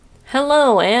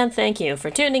Hello, and thank you for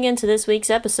tuning in to this week's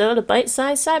episode of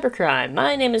Bite-Sized Cybercrime.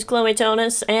 My name is Chloe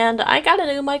Tonis, and I got a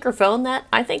new microphone that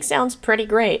I think sounds pretty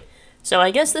great. So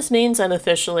I guess this means I'm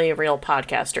officially a real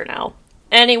podcaster now.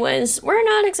 Anyways, we're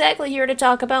not exactly here to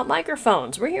talk about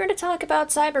microphones. We're here to talk about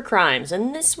cybercrimes,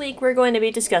 and this week we're going to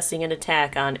be discussing an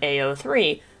attack on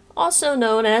AO3, also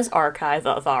known as Archive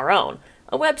of Our Own,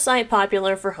 a website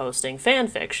popular for hosting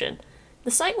fanfiction. The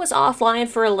site was offline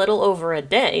for a little over a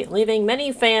day, leaving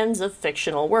many fans of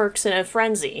fictional works in a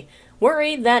frenzy,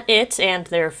 worried that it and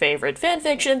their favorite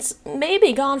fanfictions may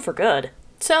be gone for good.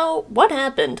 So, what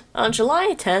happened? On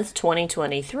July 10th,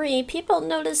 2023, people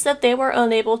noticed that they were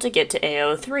unable to get to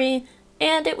AO3,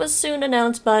 and it was soon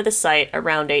announced by the site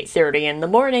around 8:30 in the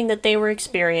morning that they were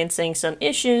experiencing some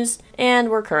issues and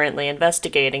were currently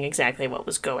investigating exactly what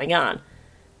was going on.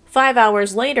 5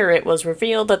 hours later, it was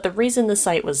revealed that the reason the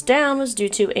site was down was due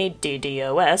to a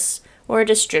DDoS, or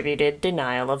Distributed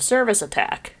Denial of Service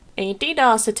attack. A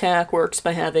DDoS attack works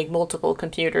by having multiple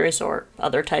computers or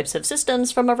other types of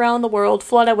systems from around the world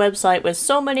flood a website with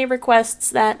so many requests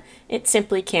that it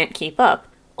simply can't keep up.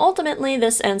 Ultimately,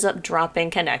 this ends up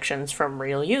dropping connections from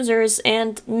real users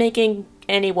and making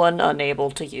anyone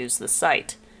unable to use the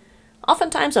site.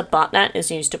 Oftentimes, a botnet is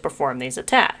used to perform these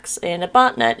attacks, and a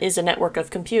botnet is a network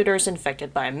of computers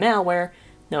infected by malware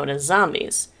known as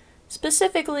zombies.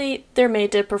 Specifically, they're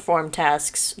made to perform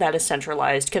tasks that a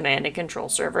centralized command and control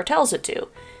server tells it to.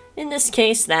 In this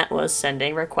case, that was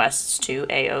sending requests to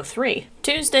AO3.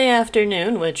 Tuesday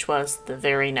afternoon, which was the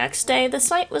very next day, the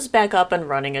site was back up and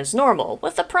running as normal,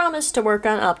 with the promise to work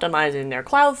on optimizing their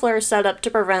Cloudflare setup to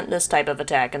prevent this type of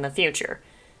attack in the future.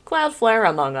 Cloudflare,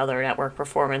 among other network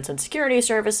performance and security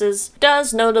services,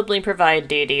 does notably provide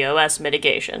DDoS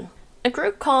mitigation. A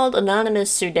group called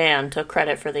Anonymous Sudan took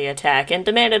credit for the attack and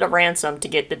demanded a ransom to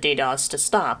get the DDoS to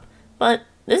stop. But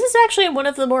this is actually one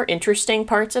of the more interesting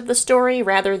parts of the story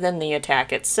rather than the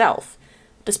attack itself.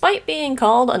 Despite being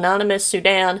called Anonymous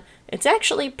Sudan, it's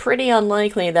actually pretty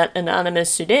unlikely that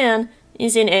Anonymous Sudan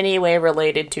is in any way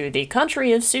related to the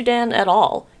country of Sudan at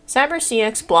all.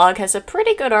 CyberCX blog has a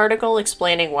pretty good article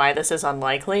explaining why this is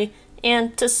unlikely,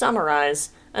 and to summarize,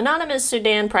 Anonymous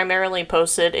Sudan primarily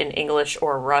posted in English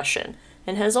or Russian,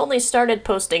 and has only started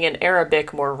posting in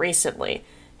Arabic more recently.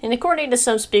 And according to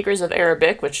some speakers of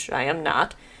Arabic, which I am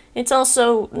not, it's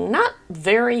also not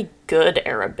very good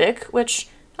Arabic, which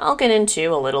I'll get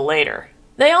into a little later.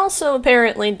 They also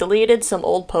apparently deleted some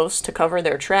old posts to cover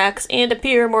their tracks and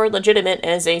appear more legitimate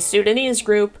as a Sudanese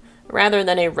group, rather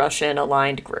than a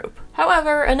Russian-aligned group.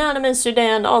 However, Anonymous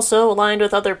Sudan also aligned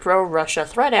with other pro-Russia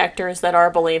threat actors that are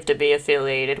believed to be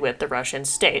affiliated with the Russian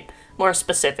state, more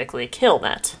specifically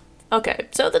Killnet. Okay,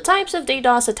 so the types of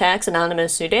DDoS attacks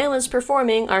Anonymous Sudan was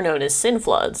performing are known as SYN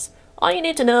floods. All you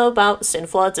need to know about SYN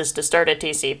floods is to start a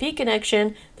TCP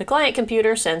connection, the client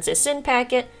computer sends a SYN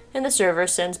packet, and the server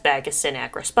sends back a SYN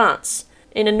ACK response.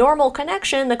 In a normal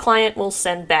connection, the client will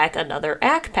send back another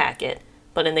ACK packet,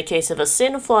 but in the case of a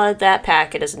SYN flood, that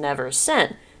packet is never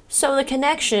sent, so the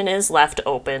connection is left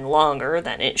open longer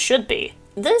than it should be.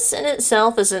 This in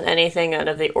itself isn't anything out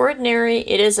of the ordinary,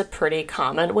 it is a pretty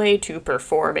common way to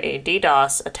perform a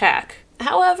DDoS attack.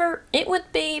 However, it would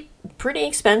be pretty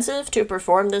expensive to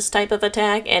perform this type of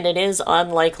attack, and it is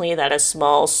unlikely that a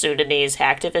small Sudanese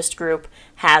hacktivist group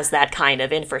has that kind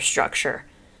of infrastructure.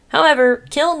 However,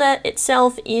 Killnet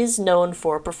itself is known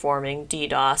for performing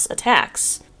DDoS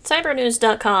attacks.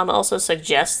 Cybernews.com also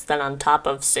suggests that on top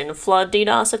of SYN flood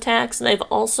DDoS attacks, they've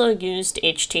also used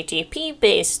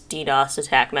HTTP-based DDoS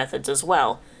attack methods as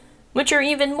well, which are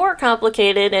even more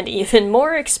complicated and even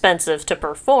more expensive to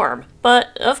perform.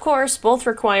 But, of course, both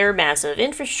require massive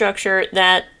infrastructure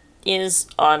that is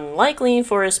unlikely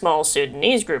for a small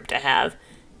Sudanese group to have.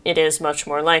 It is much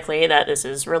more likely that this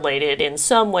is related in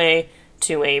some way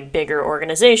to a bigger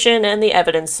organization, and the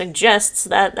evidence suggests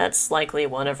that that's likely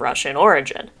one of Russian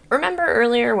origin. Remember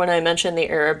earlier when I mentioned the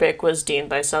Arabic was deemed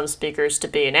by some speakers to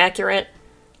be inaccurate?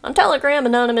 On Telegram,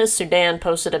 Anonymous Sudan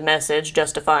posted a message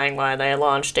justifying why they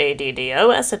launched a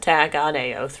DDoS attack on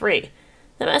AO3.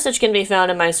 The message can be found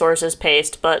in my sources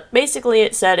paste, but basically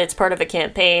it said it's part of a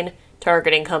campaign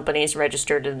targeting companies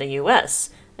registered in the US,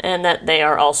 and that they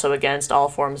are also against all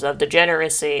forms of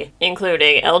degeneracy,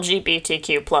 including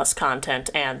LGBTQ+ content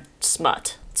and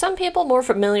smut. Some people more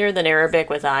familiar than Arabic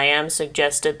with I am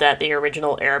suggested that the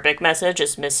original Arabic message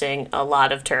is missing a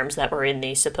lot of terms that were in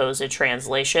the supposed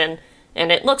translation,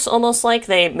 and it looks almost like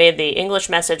they made the English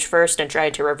message first and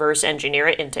tried to reverse engineer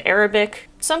it into Arabic.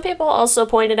 Some people also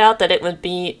pointed out that it would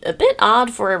be a bit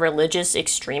odd for a religious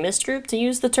extremist group to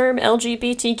use the term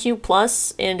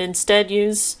LGBTQ+, and instead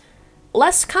use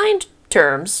less kind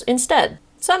terms instead.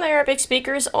 Some Arabic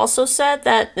speakers also said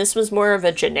that this was more of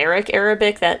a generic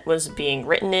Arabic that was being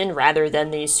written in rather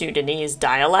than the Sudanese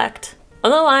dialect.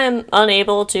 Although I am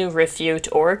unable to refute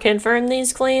or confirm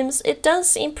these claims, it does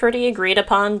seem pretty agreed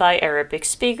upon by Arabic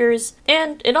speakers,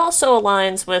 and it also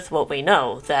aligns with what we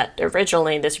know, that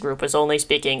originally this group was only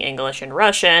speaking English and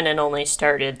Russian and only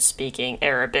started speaking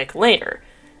Arabic later.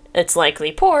 It's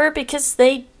likely poor because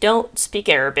they don't speak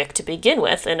Arabic to begin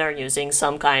with and are using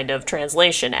some kind of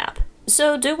translation app.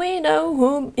 So do we know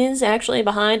who is actually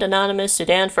behind Anonymous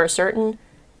Sudan for certain?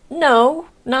 No,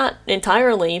 not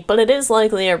entirely, but it is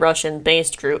likely a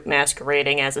Russian-based group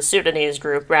masquerading as a Sudanese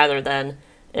group rather than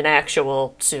an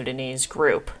actual Sudanese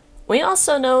group. We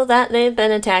also know that they've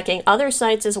been attacking other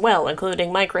sites as well,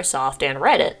 including Microsoft and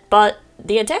Reddit, but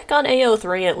the attack on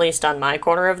AO3, at least on my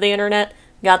corner of the internet,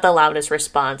 got the loudest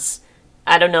response.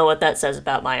 I don't know what that says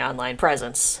about my online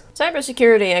presence.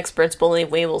 Cybersecurity experts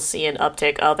believe we will see an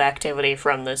uptick of activity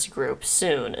from this group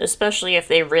soon, especially if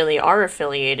they really are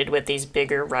affiliated with these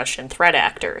bigger Russian threat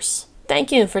actors.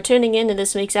 Thank you for tuning in to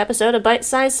this week's episode of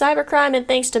Bite-Sized Cybercrime, and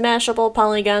thanks to Mashable,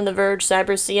 Polygon, The Verge,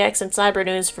 CyberCX, and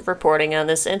Cybernews for reporting on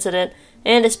this incident,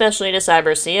 and especially to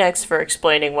CyberCX for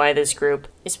explaining why this group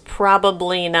is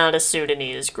probably not a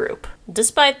Sudanese group,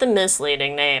 despite the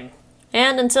misleading name.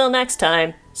 And until next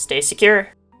time, stay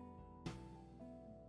secure.